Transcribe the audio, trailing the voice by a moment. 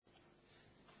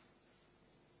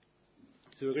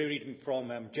So we're going to be reading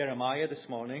from Jeremiah this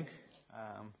morning,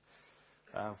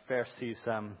 verses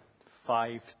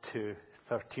 5 to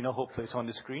 13. Hopefully it's on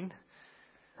the screen.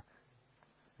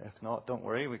 If not, don't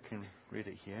worry, we can read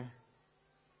it here.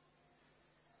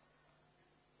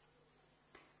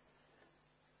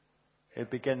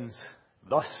 It begins,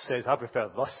 thus says, I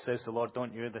prefer thus says the Lord,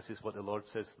 don't you? This is what the Lord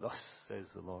says, thus says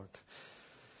the Lord.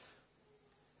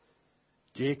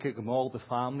 Jacob and all the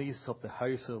families of the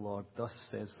house of the Lord, thus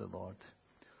says the Lord.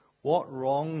 What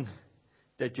wrong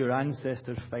did your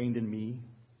ancestors find in me,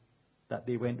 that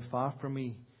they went far from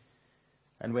me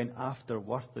and went after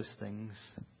worthless things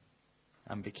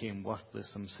and became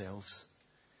worthless themselves?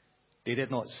 They did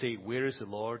not say, where is the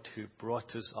Lord who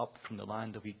brought us up from the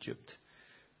land of Egypt,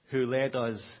 who led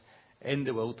us in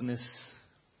the wilderness,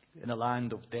 in a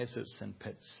land of deserts and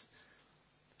pits,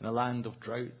 in a land of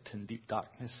drought and deep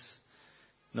darkness,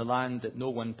 in a land that no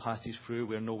one passes through,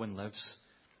 where no one lives.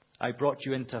 I brought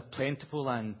you into a plentiful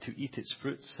land to eat its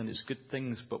fruits and its good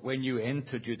things, but when you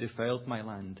entered, you defiled my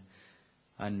land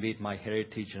and made my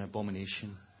heritage an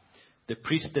abomination. The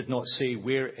priest did not say,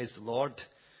 where is the Lord?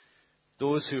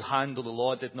 Those who handle the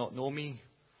law did not know me.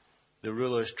 The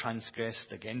rulers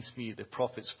transgressed against me. The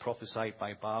prophets prophesied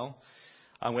by Baal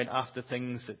and went after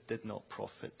things that did not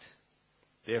profit.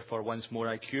 Therefore, once more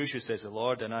I accuse you, says the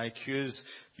Lord, and I accuse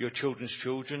your children's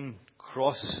children.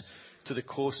 Cross to the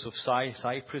coast of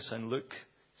Cyprus and look,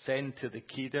 send to the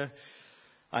Kedar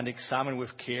and examine with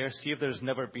care. See if has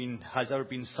ever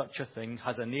been such a thing.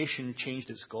 Has a nation changed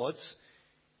its gods,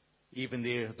 even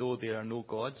though there are no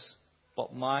gods?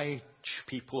 But my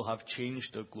people have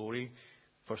changed their glory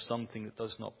for something that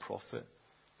does not profit.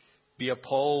 Be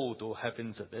appalled, O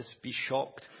heavens, at this. Be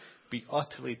shocked. Be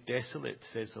utterly desolate,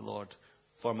 says the Lord.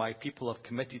 For my people have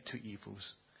committed two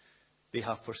evils. They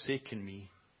have forsaken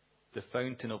me, the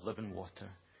fountain of living water,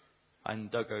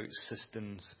 and dug out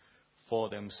cisterns for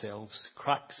themselves,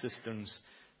 cracked cisterns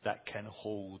that can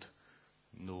hold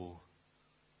no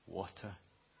water.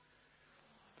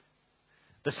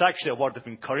 This is actually a word of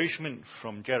encouragement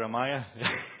from Jeremiah.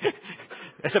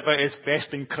 It's about his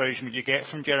best encouragement you get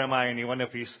from Jeremiah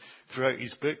throughout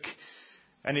his book.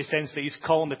 In the sense that he's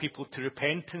calling the people to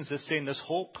repentance. He's saying there's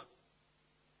hope.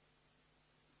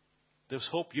 There's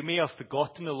hope. You may have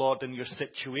forgotten the Lord in your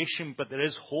situation, but there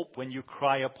is hope when you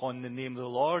cry upon the name of the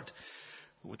Lord.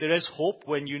 There is hope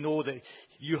when you know that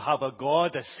you have a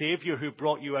God, a Saviour, who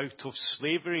brought you out of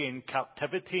slavery and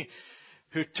captivity,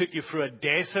 who took you through a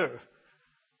desert,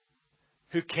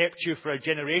 who kept you for a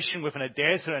generation within a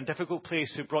desert and difficult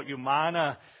place, who brought you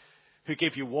manna, who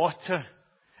gave you water,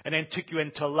 and then took you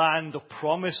into a land of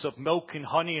promise, of milk and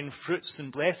honey and fruits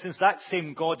and blessings. That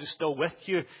same God is still with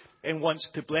you and wants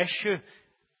to bless you.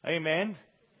 Amen.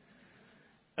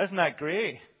 Isn't that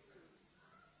great?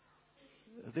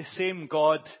 The same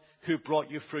God who brought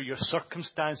you through your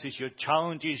circumstances, your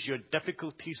challenges, your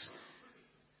difficulties,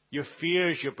 your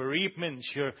fears, your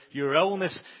bereavements, your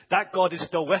illness, that God is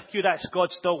still with you. That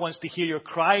God still wants to hear your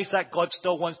cries. That God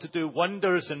still wants to do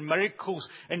wonders and miracles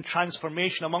and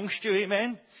transformation amongst you.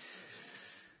 Amen.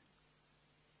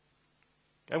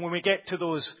 And when we get to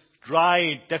those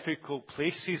dry, difficult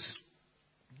places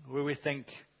where we think,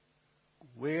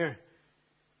 where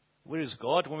is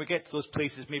God? When we get to those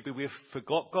places, maybe we've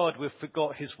forgot God, we've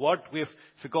forgot His word, we've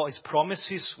forgot His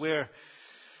promises, where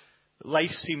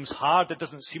life seems hard, there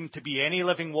doesn't seem to be any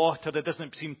living water, there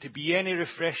doesn't seem to be any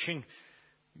refreshing.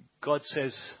 God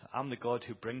says, I'm the God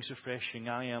who brings refreshing.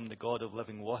 I am the God of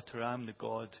living water. I'm the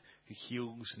God who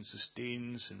heals and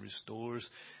sustains and restores.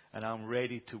 And I'm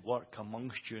ready to work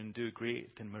amongst you and do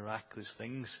great and miraculous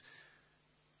things.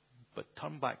 But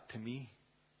turn back to me.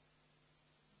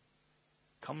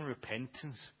 Come in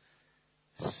repentance.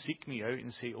 Seek me out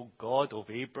and say, O God of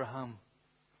Abraham,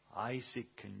 Isaac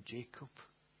and Jacob,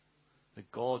 the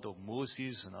God of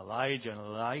Moses and Elijah and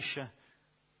Elisha,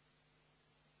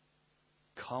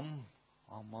 come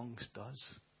amongst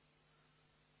us.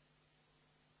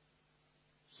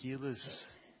 Heal us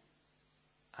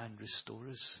and restore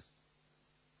us.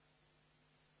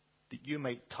 That you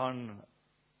might turn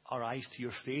our eyes to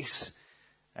your face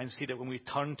and see that when we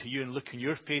turn to you and look in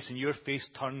your face and your face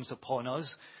turns upon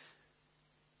us,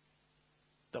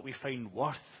 that we find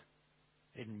worth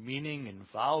in meaning and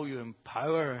value and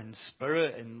power and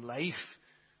spirit and life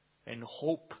and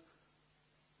hope.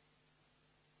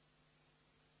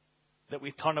 That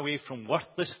we turn away from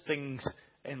worthless things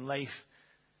in life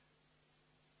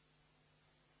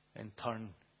and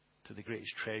turn to the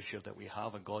greatest treasure that we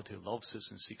have, a God who loves us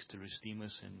and seeks to redeem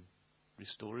us and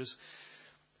restore us.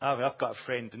 I've got a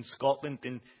friend in Scotland,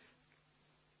 and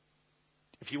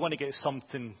If you want to get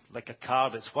something like a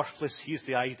car that's worthless, he's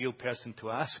the ideal person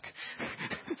to ask.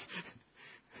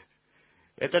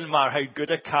 It didn't matter how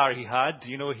good a car he had,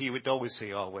 he would always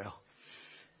say, oh, well,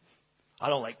 I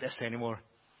don't like this anymore.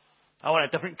 I want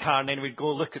a different car. And then we'd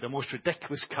go look at the most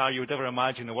ridiculous car you would ever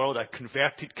imagine in the world, a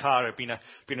converted car, or been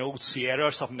an old Sierra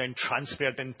or something, then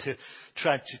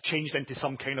changed into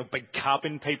some kind of big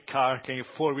cabin type car, kind of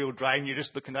four-wheel drive. And you're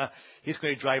just looking at, he's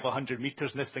going to drive 100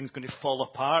 meters and this thing's going to fall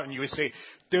apart. And you would say,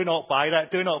 do not buy that,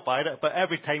 do not buy that. But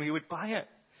every time he would buy it.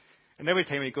 And every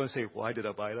time he'd go and say, why did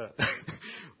I buy that?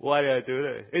 Why did I do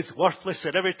that? It's worthless.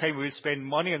 And every time we would spend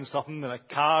money on something, on a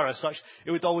car or such, it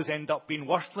would always end up being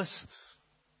worthless.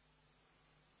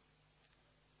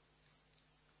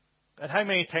 And how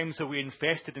many times have we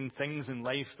invested in things in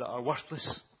life that are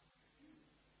worthless,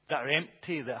 that are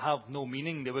empty, that have no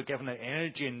meaning, that we're giving our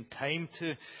energy and time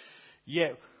to?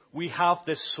 Yet we have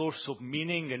this source of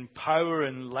meaning and power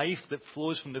and life that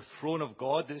flows from the throne of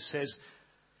God that says,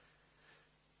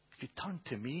 if you turn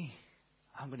to me,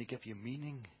 I'm going to give you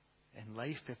meaning in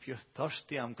life. If you're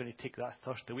thirsty, I'm going to take that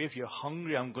thirst away. If you're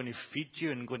hungry, I'm going to feed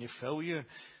you and going to fill you.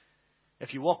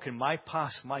 If you walk in my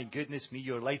path, my goodness me,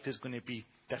 your life is going to be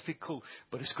difficult,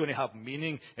 but it's going to have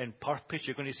meaning and purpose.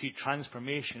 You're going to see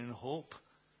transformation and hope.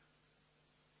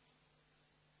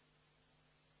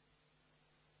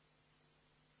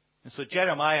 And so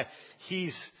Jeremiah,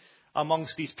 he's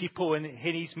amongst these people, and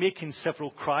he's making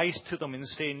several cries to them and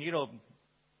saying,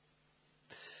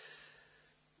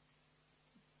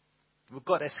 we've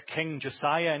got this king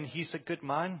Josiah, and he's a good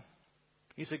man.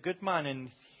 He's a good man, and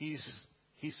he's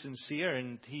sincere,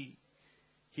 and he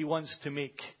wants to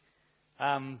make.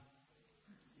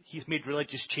 He's made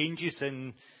religious changes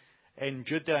in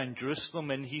Judah and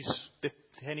Jerusalem, and he's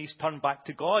turned back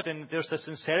to God, and there's a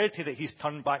sincerity that he's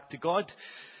turned back to God,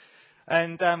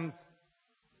 and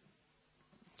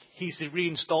he's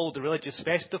reinstalled the religious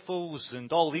festivals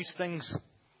and all these things.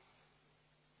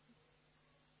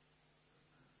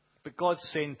 But God's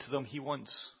saying to them, He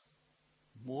wants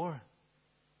more.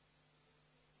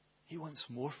 He wants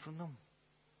more from them.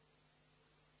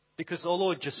 Because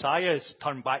although Josiah has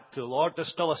turned back to the Lord, there's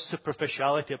still a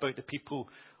superficiality about the people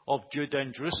of Judah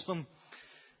and Jerusalem.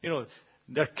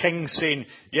 Their king saying,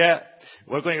 yeah,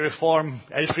 we're going to reform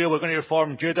Israel, we're going to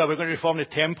reform Judah, we're going to reform the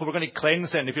temple, we're going to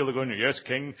cleanse it. And the people are going, yes,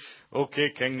 king,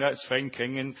 okay, king, that's fine,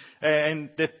 king. And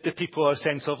the people are a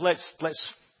sense of, let's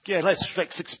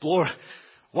explore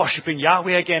worshipping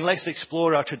Yahweh again. Let's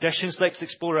explore our traditions. Let's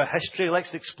explore our history.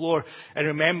 Let's explore and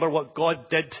remember what God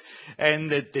did in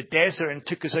the desert and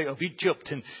took us out of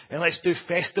Egypt. And let's do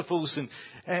festivals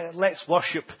and let's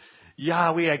worship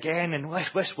Yahweh again. And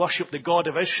let's worship the God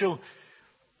of Israel.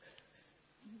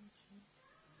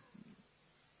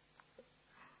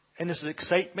 And there's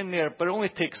excitement there, but it only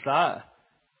takes that.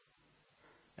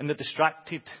 And they're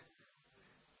distracted.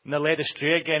 And they're led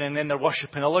astray again. And then they're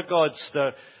worshipping other gods.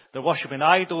 They're worshipping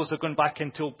idols. They're going back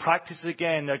into old practices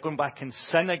again. They're going back in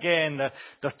sin again.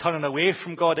 They're turning away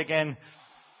from God again.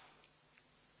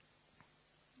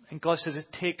 And God says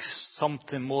it takes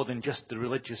something more than just the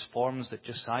religious forms that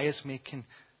Josiah's making.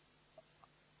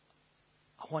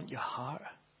 I want your heart.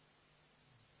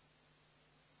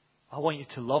 I want you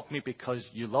to love me because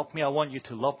you love me. I want you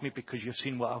to love me because you've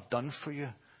seen what I've done for you.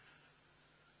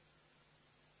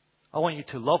 I want you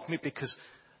to love me because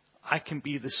I can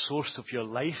be the source of your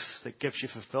life that gives you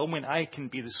fulfillment. I can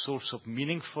be the source of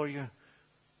meaning for you.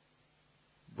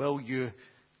 Will you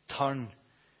turn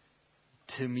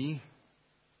to me?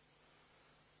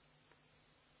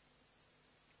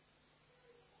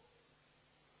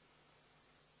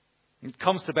 It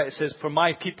comes to about, it says, for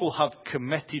my people have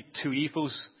committed two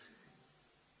evils.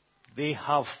 They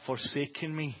have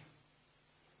forsaken me.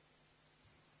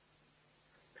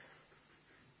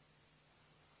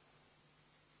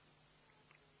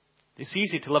 It's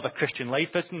easy to live a Christian life,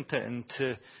 isn't it? And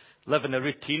to live in a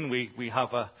routine. We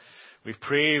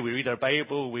pray, we read our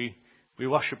Bible, we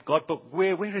worship God. But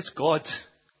where is God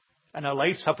in our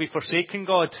lives? Have we forsaken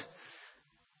God?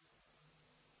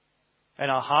 In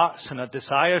our hearts and our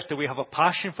desires, do we have a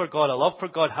passion for God, a love for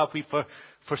God? Have we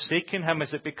forsaken Him?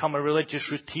 Has it become a religious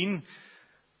routine?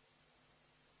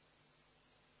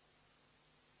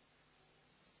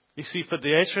 You see, for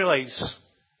the Israelites,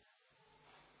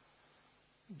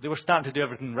 they were starting to do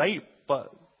everything right,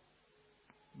 but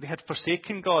they had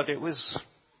forsaken God. It was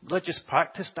religious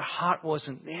practice. Their heart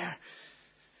wasn't there.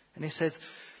 And He says,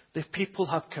 the people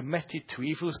have committed to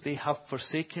evils. They have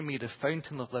forsaken me, the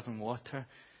fountain of living water,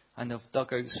 and have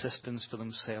dug out cisterns for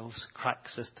themselves, cracked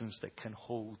cisterns that can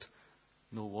hold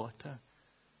no water.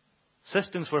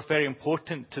 Cisterns were very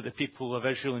important to the people of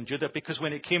Israel and Judah because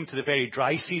when it came to the very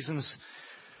dry seasons,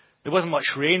 There wasn't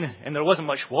much rain and there wasn't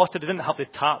much water. They didn't have the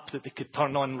tap that they could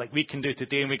turn on like we can do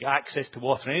today and we get access to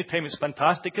water anytime. It's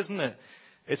fantastic, isn't it?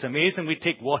 It's amazing. We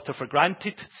take water for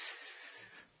granted.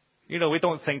 We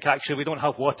don't think actually we don't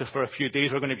have water for a few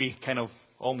days. We're going to be kind of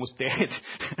almost dead.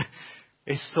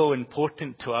 It's so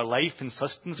important to our life and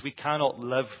sustenance. We cannot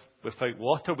live without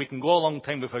water. We can go a long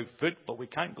time without food, but we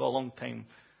can't go a long time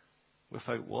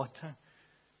without water.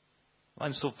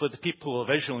 And so for the people of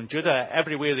Israel and Judah,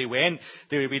 everywhere they went,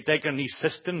 they would be digging these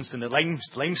cisterns in the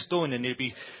limestone, and they'd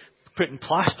be putting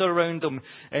plaster around them.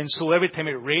 And so every time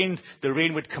it rained, the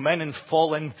rain would come in and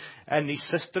fall in these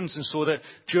cisterns. And so that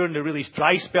during the really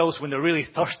dry spells, when they're really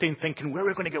thirsty and thinking, where are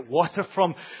we going to get water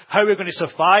from? How are we going to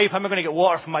survive? How am I going to get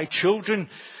water for my children?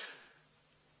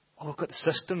 Oh, we've got the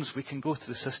cisterns. We can go to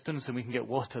the cisterns and we can get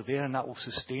water there, and that will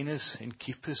sustain us and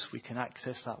keep us. We can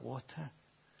access that water.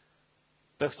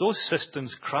 But if those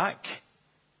cisterns crack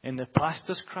and the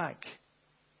plasters crack,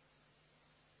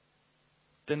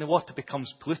 then the water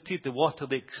becomes polluted. The water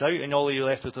leaks out, and all you're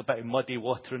left with is a bit of muddy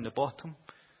water in the bottom.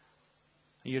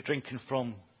 And you're drinking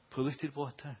from polluted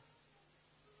water.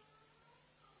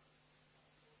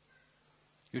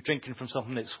 You're drinking from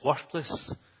something that's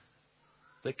worthless,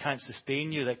 that can't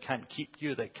sustain you, that can't keep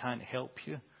you, that can't help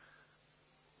you.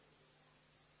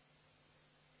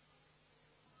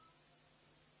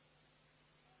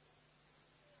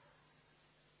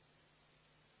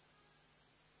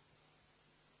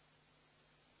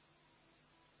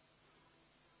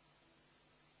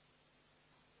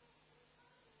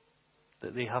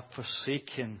 That they have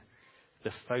forsaken the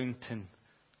fountain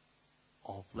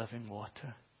of living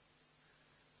water.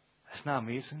 Isn't that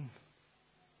amazing?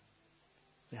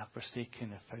 They have forsaken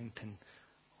the fountain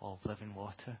of living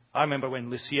water. I remember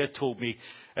when Lucia told me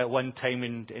at one time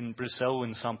in Brazil,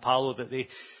 in São Paulo, that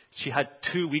she had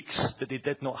 2 weeks that they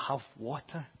did not have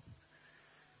water.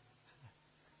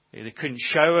 They couldn't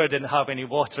shower, didn't have any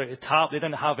water at the tap, they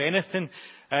didn't have anything.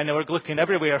 And they were looking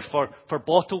everywhere for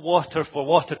bottled water, for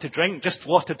water to drink, just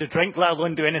water to drink, let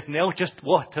alone do anything else, just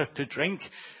water to drink.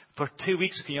 For 2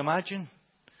 weeks, can you imagine?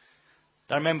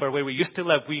 I remember where we used to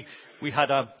live, we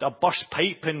had a burst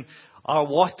pipe and our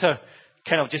water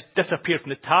kind of just disappeared from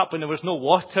the tap and there was no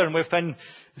water, and within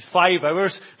 5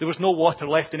 hours there was no water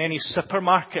left in any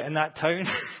supermarket in that town.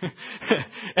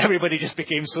 Everybody just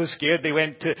became so scared they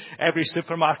went to every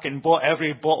supermarket and bought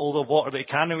every bottle of water they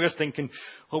can, and we were thinking,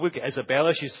 we'll get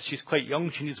Isabella, she's quite young,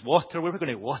 she needs water, where are we going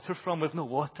to get water from? We've no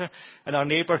water. And our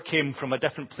neighbour came from a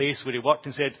different place where he worked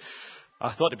and said,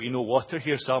 I thought there'd be no water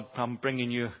here, so I'm bringing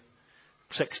you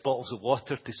 6 bottles of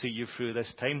water to see you through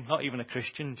this time. Not even a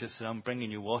Christian, just I'm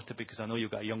bringing you water because I know you've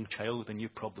got a young child and you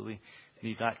probably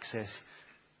need access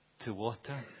to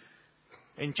water.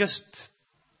 In just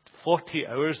 48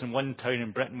 hours in one town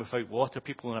in Britain without water,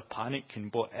 people in a panic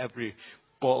and bought every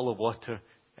bottle of water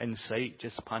in sight,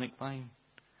 just panic buying.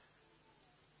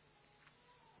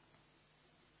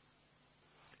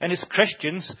 And as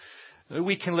Christians,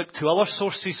 we can look to other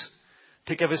sources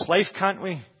to give us life, can't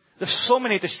we? There's so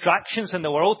many distractions in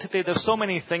the world today. There's so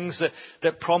many things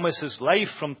that promise us life,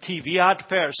 from TV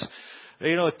adverts,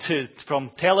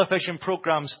 from television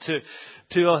programs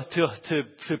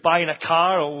to buying a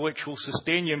car which will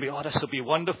sustain you and be, this will be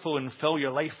wonderful and fill your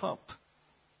life up.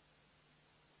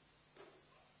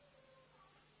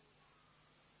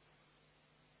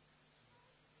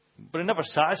 But it never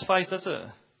satisfies, does it?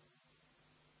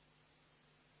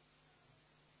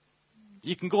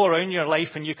 You can go around your life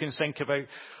and you can think about,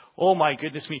 oh my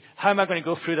goodness me, how am I going to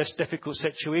go through this difficult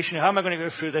situation? How am I going to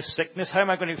go through this sickness? How am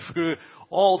I going to go through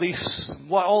all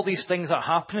these things that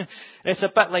happen? And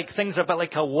it's things are a bit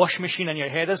like a wash machine in your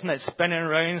head, isn't it? Spinning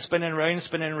round, spinning round,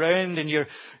 spinning round, and you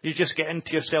just get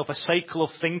into yourself a cycle of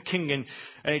thinking, and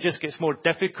it just gets more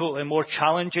difficult and more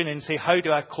challenging, and say, how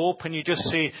do I cope? And you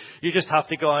just have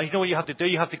to go, you know what you have to do?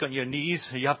 You have to go on your knees,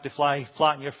 or you have to fly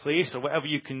flat on your face, or whatever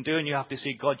you can do, and you have to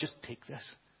say, God, just take this.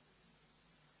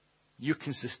 You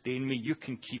can sustain me. You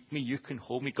can keep me. You can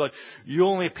hold me. God, you're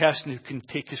the only person who can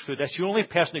take us through this. You're the only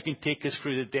person who can take us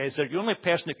through the desert. You're the only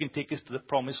person who can take us to the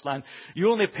promised land. You're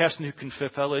the only person who can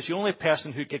fulfill us. You're the only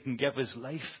person who can give us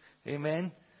life.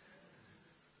 Amen?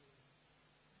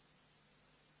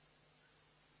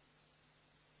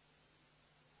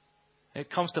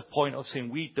 It comes to the point of saying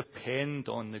we depend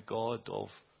on the God of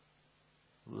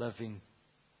living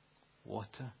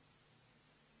water.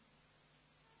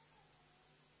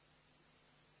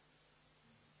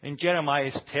 And Jeremiah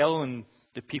is telling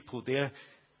the people there,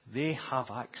 they have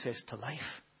access to life.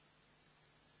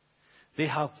 They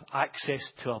have access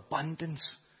to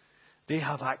abundance. They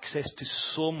have access to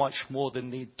so much more than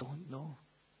they don't know.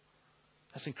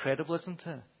 That's incredible, isn't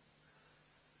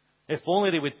it? If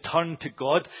only they would turn to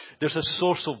God. There's a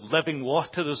source of living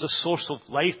water. There's a source of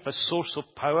life, a source of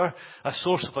power, a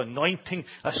source of anointing,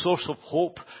 a source of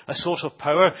hope, a source of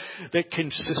power that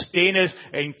can sustain us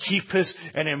and keep us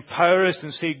and empower us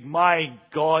and say, my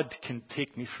God can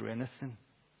take me through anything.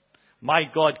 My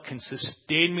God can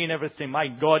sustain me in everything. My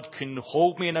God can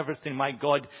hold me in everything. My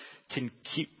God can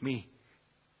keep me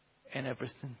in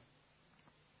everything.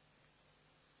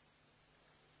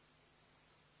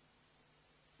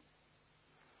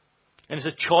 And as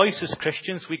a choice as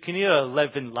Christians, we can either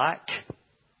live in lack,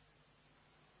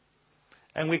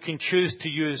 and we can choose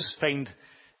to find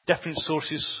different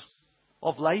sources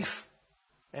of life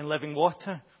and living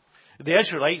water. The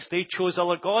Israelites, they chose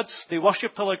other gods. They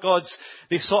worshipped other gods.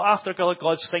 They sought after other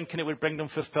gods thinking it would bring them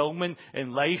fulfillment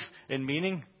in life and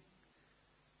meaning.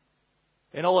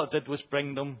 And all it did was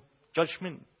bring them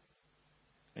judgment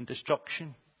and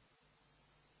destruction.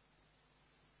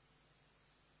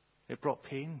 It brought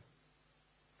pain.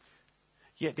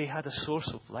 Yet they had a source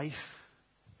of life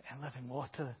and living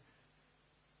water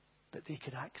that they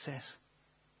could access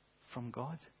from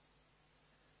God.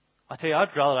 I tell you,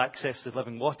 I'd rather access the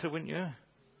living water, wouldn't you?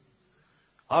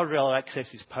 I'd rather access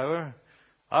His power.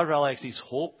 I'd rather access His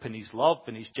hope and His love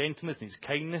and His gentleness and His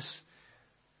kindness,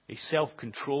 His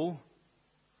self-control.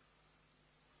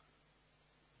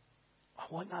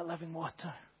 I want that living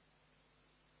water.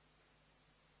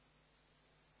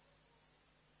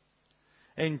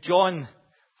 In John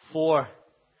 4,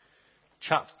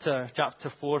 chapter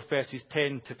 4, verses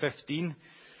 10 to 15,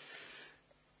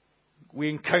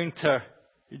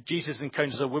 Jesus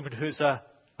encounters a woman who's a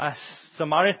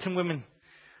Samaritan woman.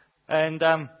 And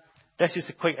this is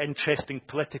a quite interesting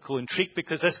political intrigue,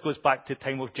 because this goes back to the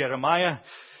time of Jeremiah,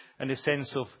 in the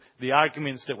sense of the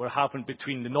arguments that were happening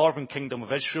between the northern kingdom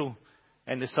of Israel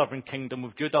and the southern kingdom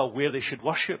of Judah, where they should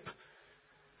worship.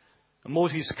 And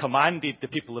Moses commanded the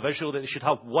people of Israel that they should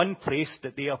have one place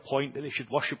that they appoint that they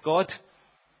should worship God.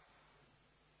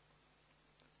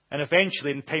 And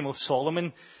eventually, in the time of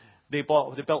Solomon, they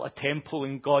built a temple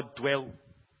and God dwelt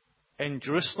in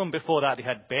Jerusalem. Before that, they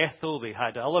had Bethel, they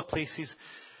had other places.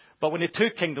 But when the two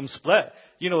kingdoms split,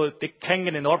 the king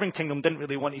in the northern kingdom didn't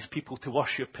really want his people to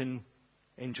worship in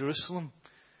Jerusalem.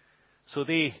 So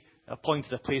they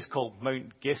appointed a place called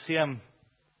Mount Gerizim,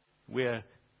 where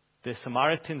the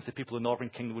Samaritans, the people of the northern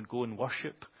kingdom, would go and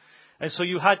worship. And so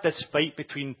you had this fight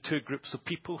between two groups of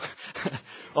people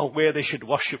of where they should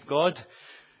worship God.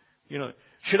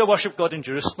 Should I worship God in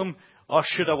Jerusalem, or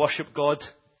should I worship God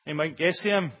in Mount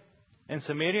Gerizim in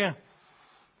Samaria?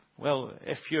 Well,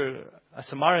 if you're a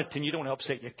Samaritan, you don't want to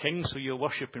upset your king, so you'll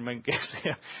worship in Mount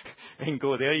Gerizim and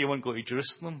go there. You won't go to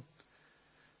Jerusalem.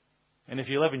 And if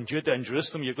you live in Judah and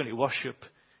Jerusalem, you're going to worship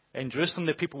in Jerusalem.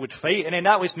 The people would fight. And then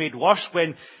that was made worse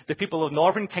when the people of the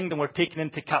northern kingdom were taken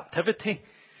into captivity.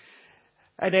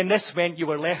 And then this meant you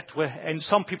were left with, and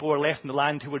some people were left in the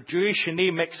land who were Jewish, and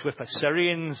they mixed with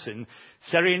Assyrians and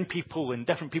Syrian people and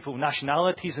different people of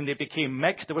nationalities, and they became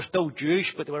mixed. They were still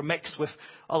Jewish, but they were mixed with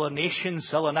other nations,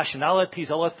 other nationalities,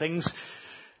 other things.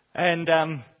 And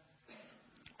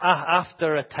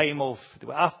after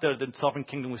the southern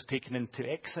kingdom was taken into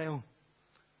exile,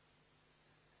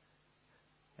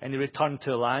 and they returned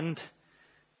to the land,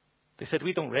 they said,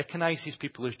 we don't recognize these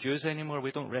people as Jews anymore.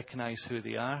 We don't recognize who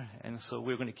they are. And so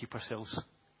we're going to keep ourselves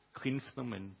clean for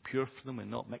them and pure for them and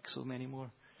not mix them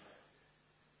anymore.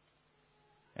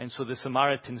 And so the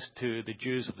Samaritans to the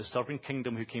Jews of the southern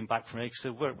kingdom who came back from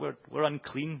exile said, we're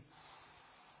unclean.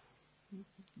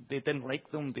 They didn't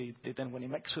like them. They didn't want to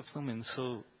mix with them. And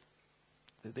so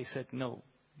they said, no,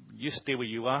 you stay where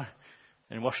you are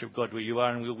and worship God where you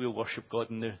are, and we'll worship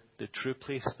God in the true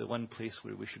place, the one place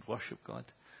where we should worship God.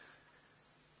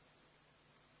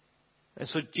 And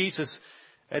so Jesus,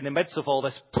 in the midst of all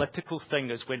this political thing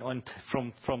that's went on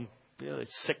from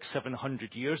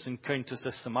 600-700 years, encounters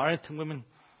this Samaritan woman.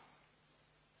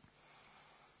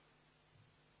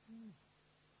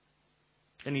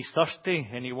 And he's thirsty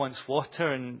and he wants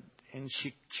water, and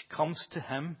she comes to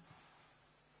him.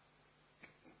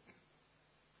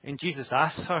 And Jesus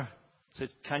asks her, said,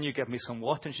 can you give me some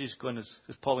water? And she's going, as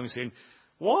Paul was saying,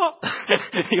 what?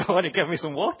 You want to give me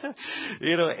some water?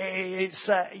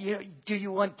 Do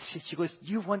you want, she goes,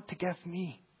 you want to give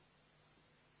me?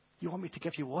 You want me to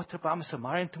give you water? But I'm a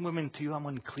Samaritan woman. To you, I'm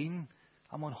unclean.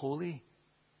 I'm unholy.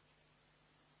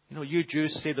 You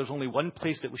Jews say there's only one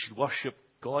place that we should worship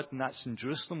God, and that's in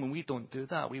Jerusalem, and we don't do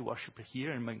that. We worship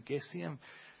here in Mount Gerizim.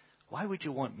 Why would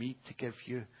you want me to give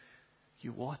you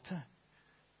water?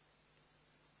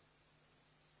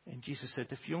 And Jesus said,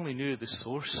 if you only knew the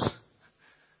source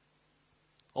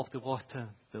of the water,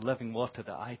 the living water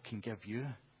that I can give you,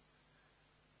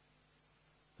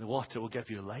 The water will give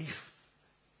you life,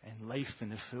 and life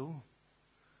in the full.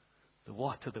 The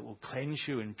water that will cleanse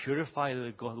you and purify,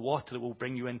 the water that will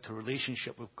bring you into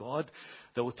relationship with God,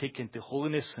 that will take you into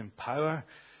holiness and power,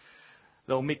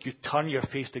 that will make you turn your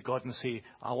face to God and say,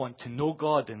 I want to know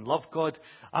God and love God.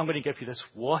 I'm going to give you this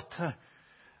water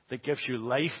that gives you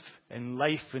life and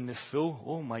life in the full.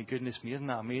 Oh my goodness me, isn't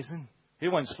that amazing? Who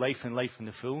wants life and life in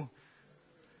the full?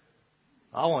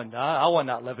 I want that. I want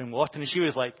that living water. And she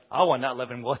was like, I want that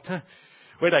living water.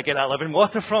 Where did I get that living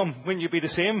water from? Wouldn't you be the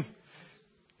same?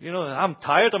 You know, I'm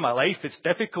tired of my life. It's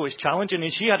difficult. It's challenging.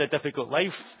 And she had a difficult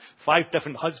life. 5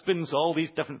 different husbands, all these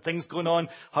different things going on.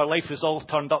 Her life is all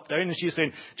turned up down. And she's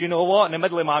saying, do you know what? In the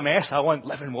middle of my mess, I want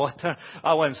living water.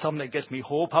 I want something that gives me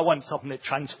hope. I want something that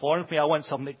transforms me. I want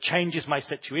something that changes my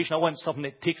situation. I want something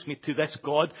that takes me to this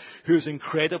God who's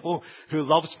incredible, who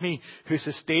loves me, who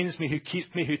sustains me, who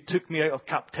keeps me, who took me out of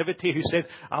captivity, who says,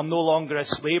 I'm no longer a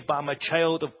slave, but I'm a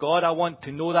child of God. I want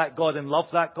to know that God and love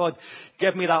that God.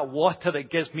 Give me that water that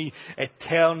gives me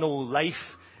eternal life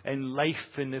and life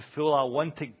in the full. I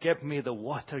want to give me the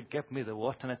water. Give me the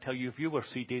water. And I tell you, if you were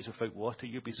 3 days without water,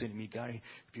 you'd be saying to me, Gary,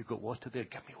 if you've got water there,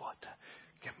 give me water.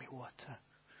 Give me water.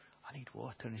 I need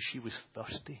water. And she was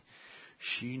thirsty.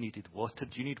 She needed water.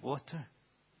 Do you need water?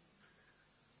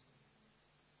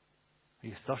 Are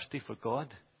you thirsty for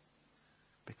God?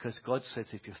 Because God says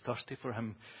if you're thirsty for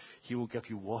Him, He will give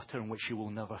you water in which you will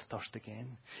never thirst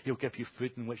again. He'll give you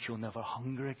food in which you'll never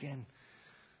hunger again.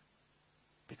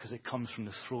 Because it comes from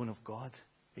the throne of God.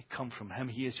 It comes from Him.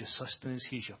 He is your sustenance.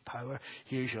 He is your power.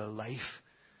 He is your life.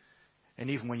 And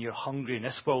even when you're hungry in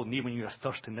this world, and even when you're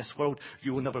thirsty in this world,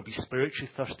 you will never be spiritually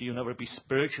thirsty. You'll never be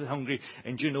spiritually hungry.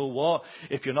 And do you know what?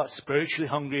 If you're not spiritually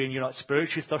hungry and you're not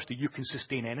spiritually thirsty, you can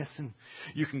sustain anything.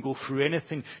 You can go through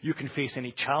anything. You can face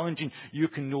any challenge. You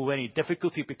can know any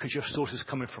difficulty because your source is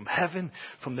coming from heaven,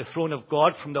 from the throne of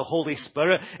God, from the Holy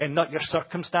Spirit, and not your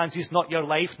circumstances, not your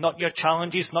life, not your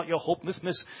challenges, not your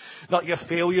hopelessness, not your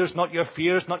failures, not your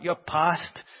fears, not your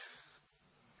past.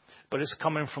 But it's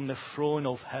coming from the throne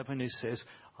of heaven. He says,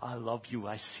 I love you,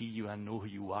 I see you, I know who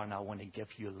you are, and I want to give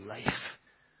you life.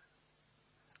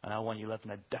 And I want you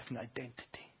living a different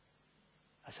identity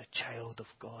as a child of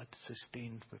God,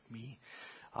 sustained with me.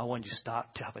 I want you to start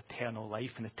to have eternal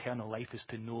life, and eternal life is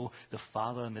to know the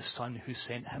Father and the Son who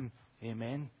sent Him.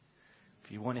 Amen.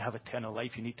 If you want to have eternal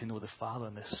life, you need to know the Father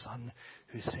and the Son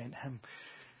who sent Him.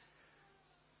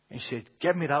 And he said,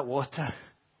 give me that water.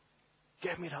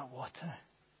 Give me that water.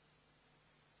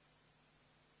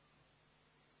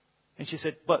 And she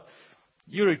said, but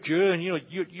you're a Jew and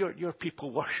your people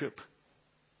worship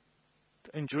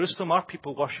in Jerusalem. Our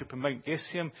people worship in Mount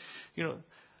Gerizim.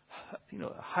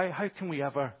 How can we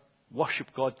ever worship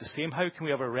God the same? How can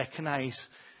we ever recognize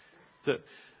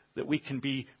that we can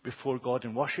be before God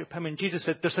and worship Him? And Jesus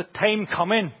said, there's a time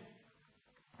coming.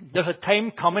 There's a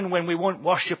time coming when we won't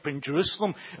worship in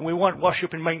Jerusalem and we won't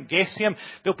worship in Mount Gerizim.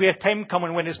 There'll be a time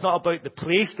coming when it's not about the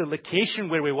place, the location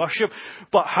where we worship,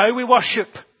 but how we worship.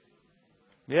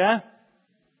 Yeah?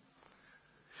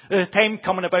 There's a time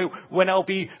coming about when it'll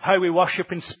be how we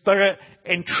worship in spirit,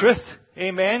 in truth.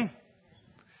 Amen?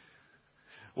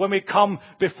 When we come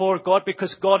before God,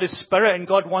 because God is spirit and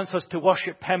God wants us to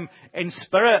worship Him in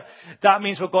spirit, that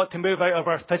means we've got to move out of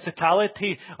our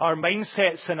physicality, our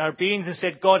mindsets and our beings and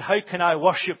said, God, how can I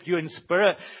worship you in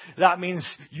spirit? That means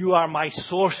you are my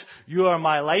source, you are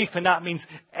my life, and that means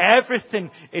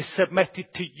everything is submitted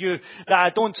to you. That I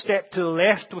don't step to the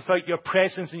left without your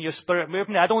presence and your spirit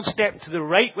moving. I don't step to the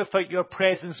right without your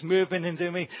presence moving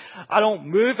into me. I don't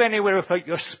move anywhere without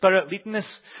your spirit leading us,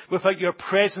 without your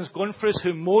presence going for us.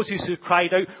 Moses who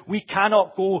cried out, we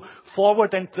cannot go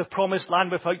forward into the promised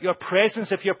land without your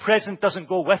presence. If your presence doesn't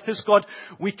go with us, God,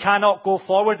 we cannot go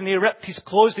forward. And he ripped his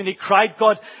clothes and he cried,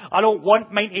 God, I don't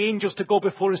want my angels to go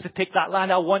before us to take that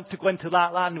land. I want to go into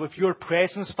that land with your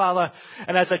presence, Father.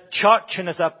 And as a church and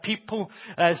as a people,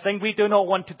 as a thing, we do not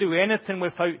want to do anything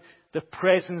without the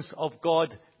presence of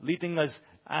God leading us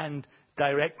and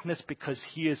directing us, because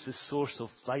He is the source of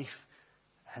life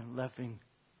and living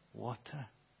water.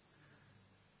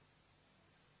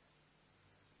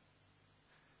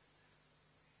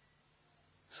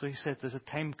 So he said there's a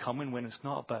time coming when it's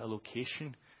not about a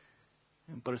location,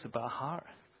 but it's about a heart.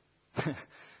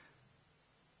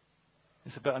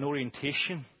 It's about an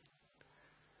orientation.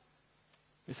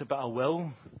 It's about a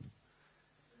will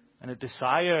and a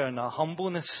desire and a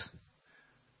humbleness.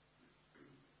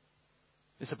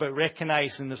 It's about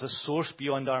recognizing there's a source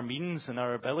beyond our means and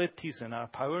our abilities and our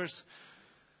powers.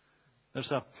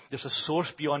 There's a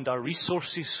source beyond our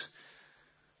resources,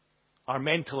 our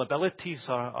mental abilities,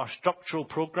 our structural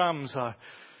programs,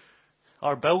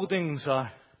 our buildings,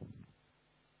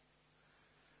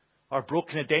 our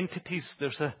broken identities,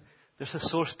 there's a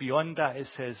source beyond that. It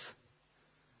says,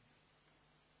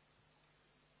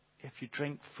 if you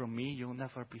drink from me, you'll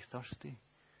never be thirsty.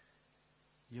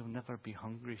 You'll never be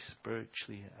hungry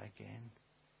spiritually again.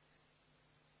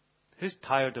 Who's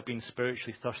tired of being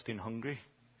spiritually thirsty and hungry?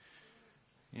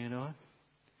 You know?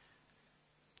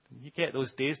 You get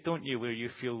those days, don't you, where you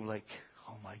feel like,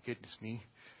 oh my goodness me,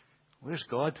 where's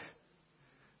God?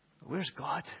 Where's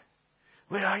God?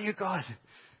 Where are you, God?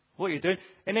 What are you doing?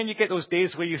 And then you get those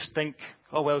days where you think,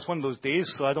 oh well, it's one of those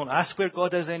days, so I don't ask where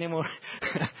God is anymore.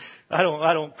 I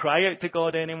don't cry out to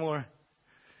God anymore.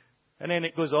 And then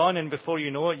it goes on, and before you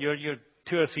know it, you're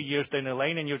 2 or 3 years down the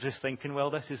line, and you're just thinking,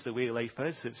 well, this is the way life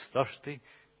is. It's thirsty,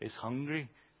 it's hungry,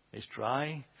 it's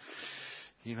dry.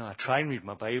 You know, I try and read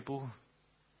my Bible.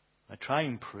 I try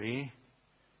and pray.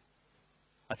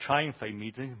 I try and find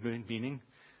meaning.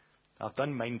 I've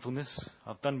done mindfulness.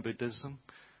 I've done Buddhism.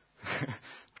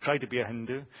 I've tried to be a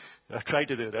Hindu. I've tried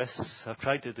to do this. I've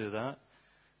tried to do that.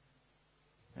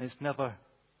 And it's never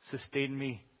sustained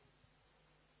me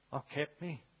or kept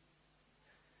me.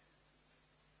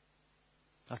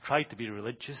 I've tried to be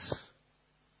religious.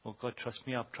 Oh, God, trust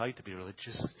me, I've tried to be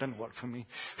religious. It didn't work for me.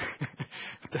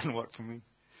 It didn't work for me.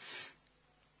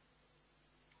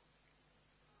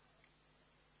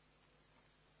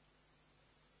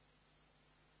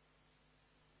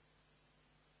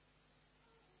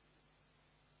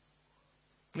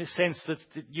 In the sense that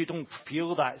you don't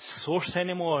feel that source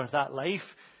anymore, that life.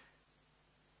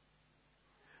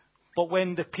 But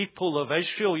when the people of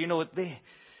Israel, you know,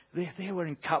 they were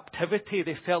in captivity,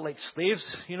 they felt like slaves.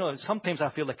 You know, sometimes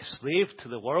I feel like a slave to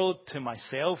the world, to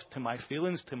myself, to my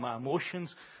feelings, to my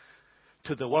emotions,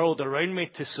 to the world around me,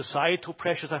 to societal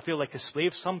pressures. I feel like a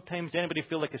slave sometimes. Anybody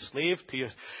feel like a slave to your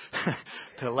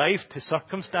to life, to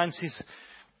circumstances?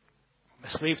 A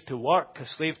slave to work, a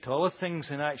slave to other things.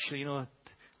 And actually, you know,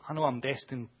 I know I'm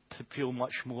destined to feel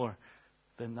much more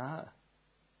than that.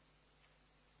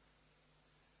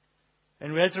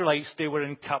 And the Israelites, they were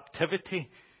in captivity.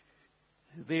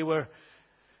 They were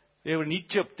in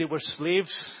Egypt. They were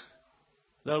slaves.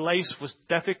 Their lives was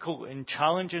difficult and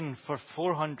challenging for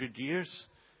 400 years.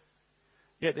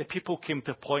 Yet the people came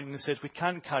to a point and said, we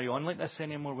can't carry on like this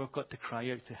anymore. We've got to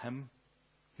cry out to Him,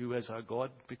 who is our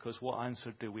God, because what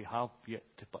answer do we have yet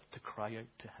but to cry out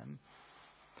to Him?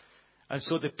 And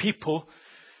so the people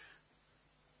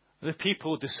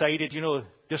decided, you know,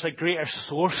 there's a greater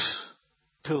source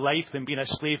to life than being a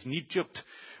slave in Egypt.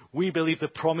 We believe the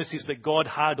promises that God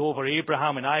had over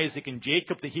Abraham and Isaac and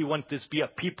Jacob, that He wanted us to be a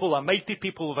people, a mighty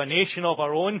people of a nation of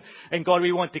our own. And God,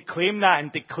 we want to claim that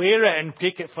and declare it and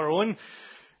take it for our own.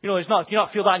 You know, do you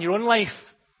not feel that in your own life?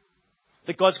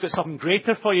 That God's got something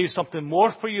greater for you, something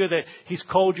more for you, that He's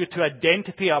called you to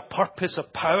identity, a purpose, a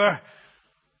power.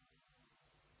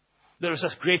 There's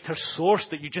this greater source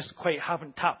that you just quite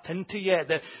haven't tapped into yet,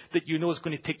 that you know is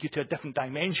going to take you to a different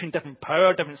dimension, different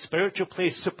power, different spiritual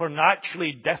place,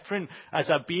 supernaturally different as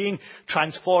a being,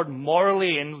 transformed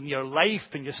morally in your life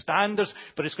and your standards.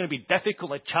 But it's going to be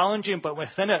difficult and challenging, but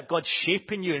within it, God's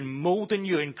shaping you and molding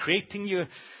you and creating you. And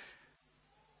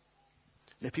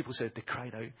the people said, they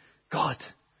cried out,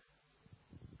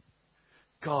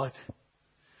 God,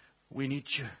 we need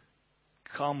you.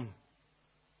 Come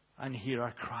and hear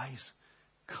our cries.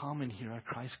 Come and hear our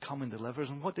cries. Come and deliver us.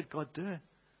 And what did God do?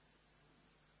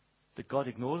 Did God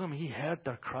ignore them? He heard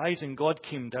their cries, and God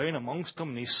came down amongst them,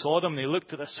 and He saw them, and He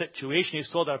looked at their situation, He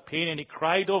saw their pain, and He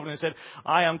cried over them and said,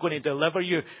 I am going to deliver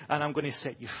you, and I'm going to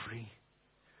set you free.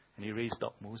 And He raised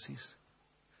up Moses.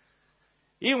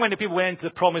 Even when the people went into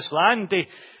the promised land, they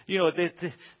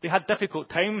had difficult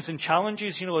times and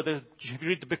challenges. You know, if you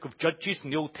read the book of Judges in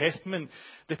the Old Testament,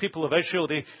 the people of Israel,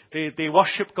 they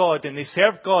worshipped God and they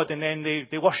served God, and then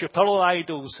they worshipped other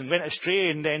idols and went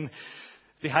astray, and then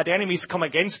they had enemies come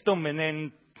against them, and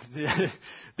then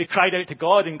they cried out to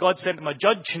God, and God sent them a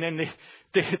judge, and then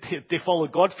they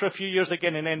followed God for a few years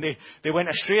again, and then they went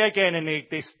astray again, and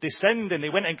they sinned, and they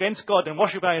went against God and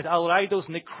worshipped other idols,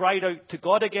 and they cried out to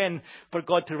God again for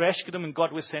God to rescue them, and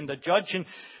God would send a judge.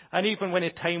 And even when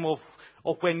a time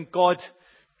of when God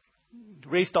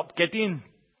raised up Gideon,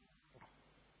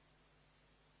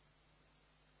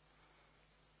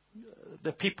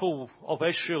 the people of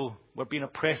Israel were being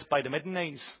oppressed by the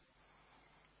Midianites.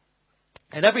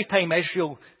 And every time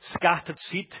Israel scattered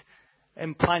seed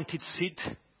and planted seed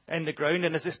in the ground,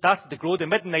 and as it started to grow, the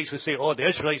Midianites would say, oh, the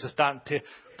Israelites are starting to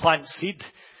plant seed.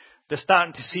 They're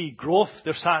starting to see growth.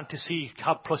 They're starting to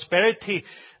have prosperity.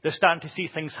 They're starting to see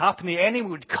things happen. The enemy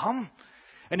would come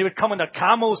And they would come on their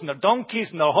camels and their donkeys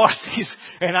and their horses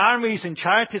and armies and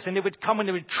chariots, and they would come and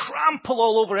they would trample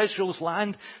all over Israel's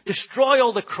land, destroy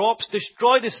all the crops,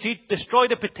 destroy the seed, destroy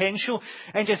the potential,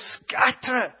 and just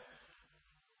scatter it.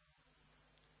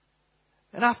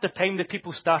 And after time, the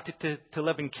people started to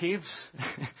live in caves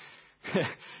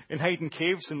and hide in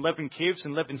caves and live in caves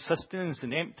and live in sustenance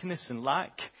and emptiness and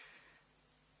lack.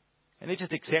 And they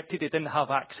just accepted they didn't have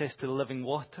access to the living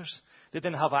waters. They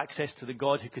didn't have access to the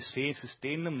God who could save,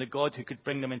 sustain them, the God who could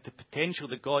bring them into potential,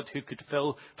 the God who could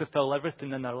fulfill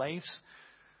everything in their lives.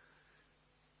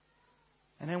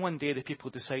 And then one day the people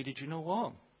decided, you know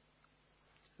what?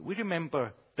 We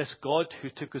remember this God who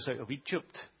took us out of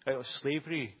Egypt, out of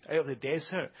slavery, out of the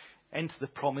desert, into the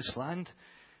promised land.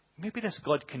 Maybe this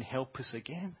God can help us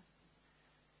again.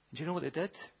 Do you know what they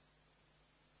did?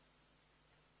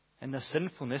 In their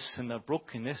sinfulness and their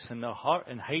brokenness and their heart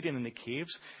and hiding in the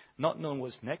caves, not knowing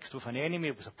what's next with an enemy,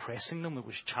 it was oppressing them, it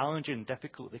was challenging and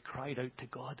difficult. They cried out to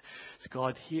God.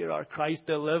 God, hear our cries,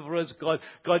 deliver us. God,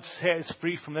 set us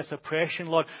free from this oppression.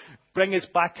 Lord, bring us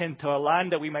back into our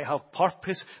land that we might have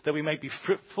purpose, that we might be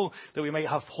fruitful, that we might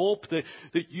have hope,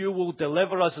 that you will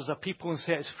deliver us as a people and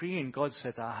set us free. And God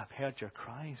said, I have heard your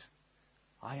cries.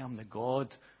 I am the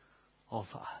God of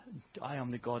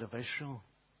Israel,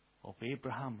 of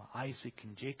Abraham, Isaac,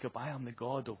 and Jacob. I am the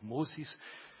God of Moses.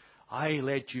 I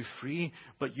led you free,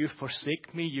 but you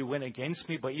forsake me. You went against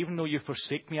me. But even though you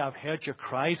forsake me, I've heard your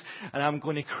cries, and I'm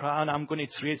going to cry, and I'm going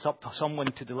to raise up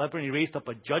someone to deliver. And he raised up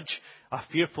a judge, a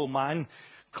fearful man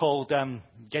called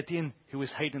Gideon, who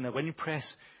was hiding in the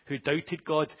winepress, who doubted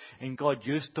God, and God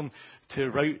used him to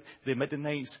rout the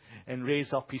Midianites and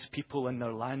raise up his people in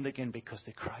their land again because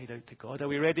they cried out to God. Are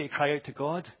we ready to cry out to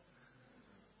God?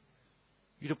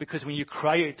 You know, because when you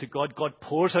cry out to God, God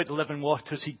pours out the living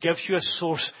waters. He gives you a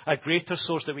source, a greater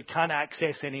source that we can't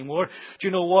access anymore. Do you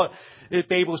know what? The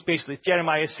Bible's basically,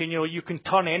 Jeremiah is saying, you know, you can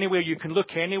turn anywhere, you can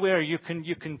look anywhere, you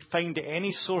can find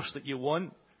any source that you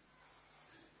want.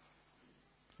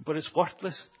 But it's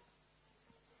worthless.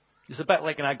 It's a bit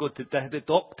like when I go to the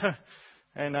doctor.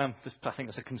 And I think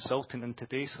it's a consultant in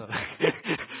today, so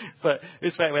but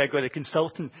it's like when I go to a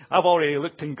consultant, I've already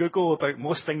looked in Google about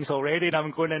most things already, and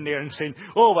I'm going in there and saying,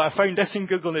 oh, well, I found this in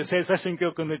Google, and it says this in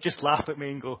Google, and they just laugh at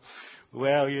me and go,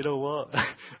 well, you know what,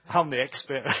 I'm the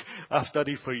expert. I've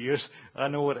studied for years, I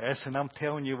know what it is, and I'm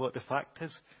telling you what the fact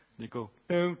is. And you go,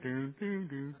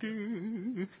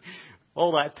 do.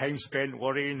 All that time spent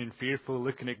worrying and fearful,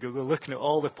 looking at Google, looking at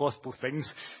all the possible things,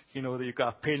 you know, that you've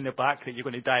got a pain in the back, that you're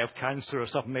going to die of cancer or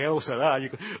something else or that. You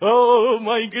go, oh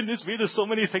my goodness me, there's so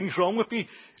many things wrong with me.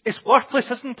 It's worthless,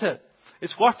 isn't it?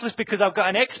 It's worthless because I've got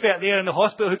an expert there in the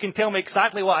hospital who can tell me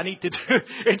exactly what I need to do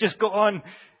and just go on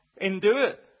and do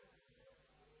it.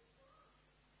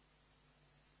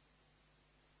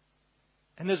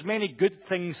 And there's many good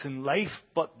things in life,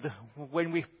 but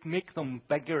when we make them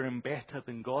bigger and better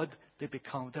than God,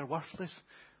 they're worthless.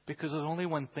 Because there's only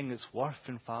one thing that's worth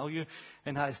and value,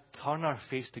 and that is turn our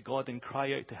face to God and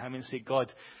cry out to Him and say,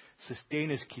 God,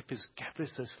 sustain us, keep us, give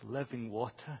us this living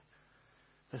water,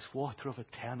 this water of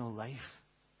eternal life.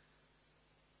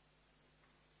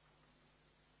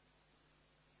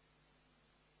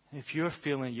 If you're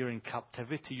feeling you're in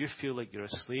captivity, you feel like you're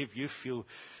a slave, you feel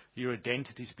your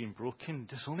identity's been broken,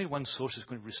 there's only one source that's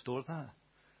going to restore that.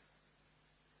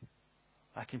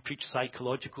 I can preach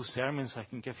psychological sermons, I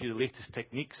can give you the latest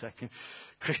techniques, I can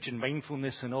Christian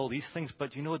mindfulness and all these things,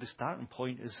 but you know the starting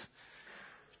point is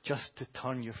just to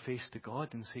turn your face to God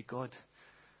and say, God,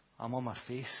 I'm on my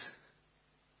face,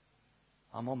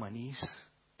 I'm on my knees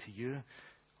to you,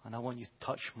 and I want you to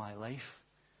touch my life.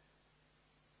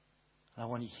 I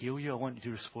want to heal you. I want you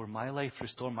to restore my life,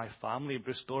 restore my family,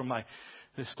 restore my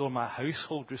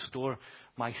household, restore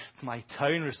my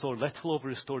town, restore Littleover,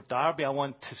 restore Derby. I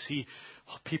want to see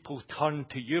people turn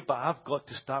to you, but I've got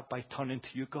to start by turning to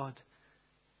you, God,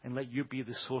 and let you be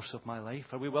the source of my life.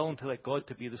 Are we willing to let God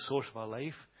to be the source of our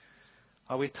life?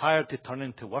 Are we tired to turn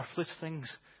into worthless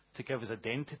things to give us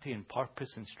identity and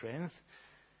purpose and strength?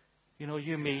 You know,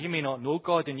 you may not know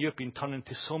God, and you've been turning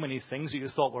to so many things that you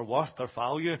thought were worth or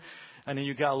value, and then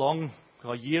you get along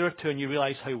a year or two and you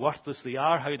realize how worthless they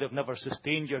are, how they've never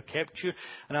sustained you or kept you.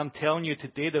 And I'm telling you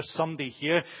today, there's somebody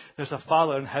here, there's a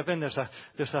Father in heaven, there's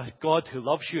a God who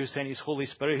loves you, who's sent His Holy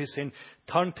Spirit, who's saying,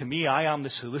 turn to me, I am the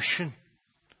solution.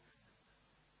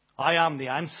 I am the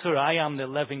answer. I am the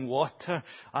living water.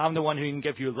 I'm the one who can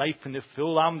give you life in the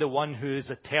full. I'm the one who is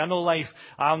eternal life.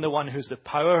 I'm the one who's the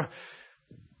power.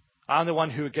 I'm the one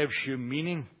who gives you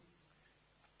meaning.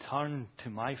 Turn to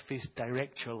my face.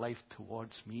 Direct your life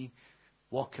towards me.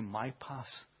 Walk in my paths,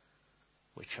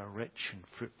 which are rich and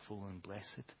fruitful and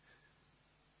blessed.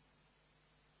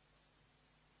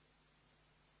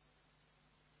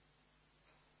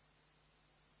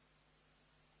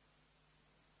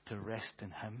 to rest in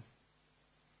Him.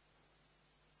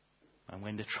 And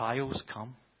when the trials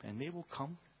come, and they will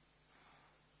come,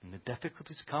 and the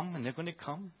difficulties come, and they're going to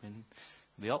come, and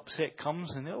the upset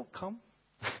comes, and it'll come,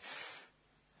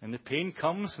 and the pain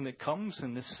comes, and it comes,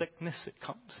 and the sickness, it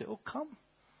comes, it'll come.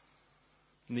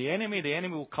 And the enemy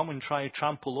will come and try to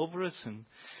trample over us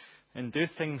and do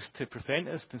things to prevent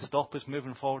us and stop us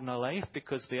moving forward in our life,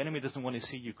 because the enemy doesn't want to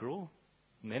see you grow.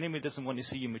 And the enemy doesn't want to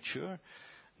see you mature.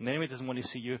 And the enemy doesn't want to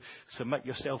see you submit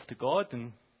yourself to God.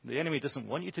 And the enemy doesn't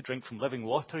want you to drink from living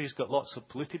water. He's got lots of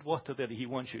polluted water there that he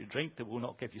wants you to drink that will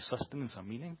not give you sustenance or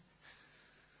meaning.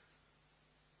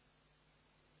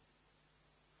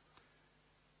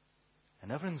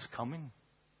 And everyone's coming.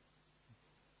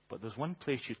 But there's one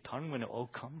place you turn when it all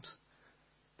comes,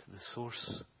 to the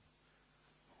source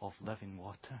of living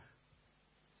water.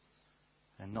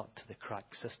 And not to the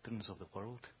cracked cisterns of the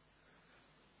world,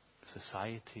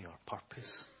 society or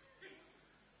purpose,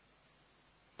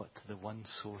 but to the one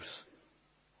source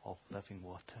of living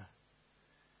water.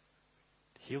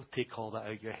 He'll take all that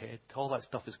out of your head. All that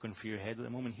stuff is going through your head at the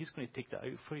moment. He's going to take that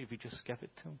out for you if you just give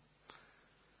it to Him.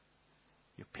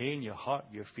 Your pain, your heart,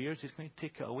 your fears, He's going to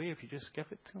take it away if you just give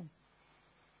it to Him.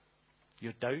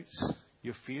 Your doubts,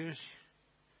 your fears,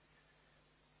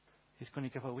 He's going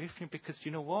to give it away from you, because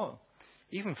you know what?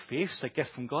 Even faith's a gift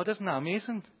from God. Isn't that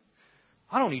amazing?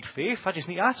 I don't need faith. I just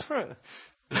need to ask for it.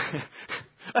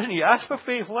 I just need to ask for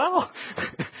faith. Well,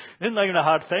 isn't that even a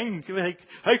hard thing? You're like,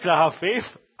 how can I have faith?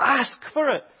 Ask for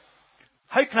it.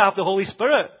 How can I have the Holy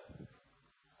Spirit?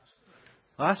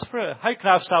 Ask for it. How can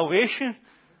I have salvation?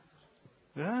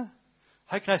 Yeah.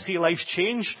 How can I see life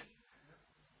changed?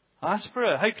 Ask for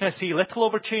it. How can I see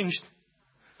Littleover changed?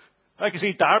 How can I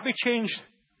see Derby changed?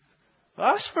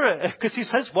 Ask for it, because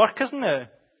it's His work, isn't it?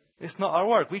 It's not our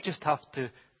work. We just have to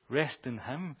rest in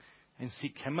Him and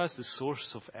seek Him as the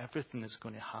source of everything that's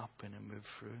going to happen and move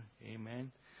through.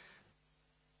 Amen.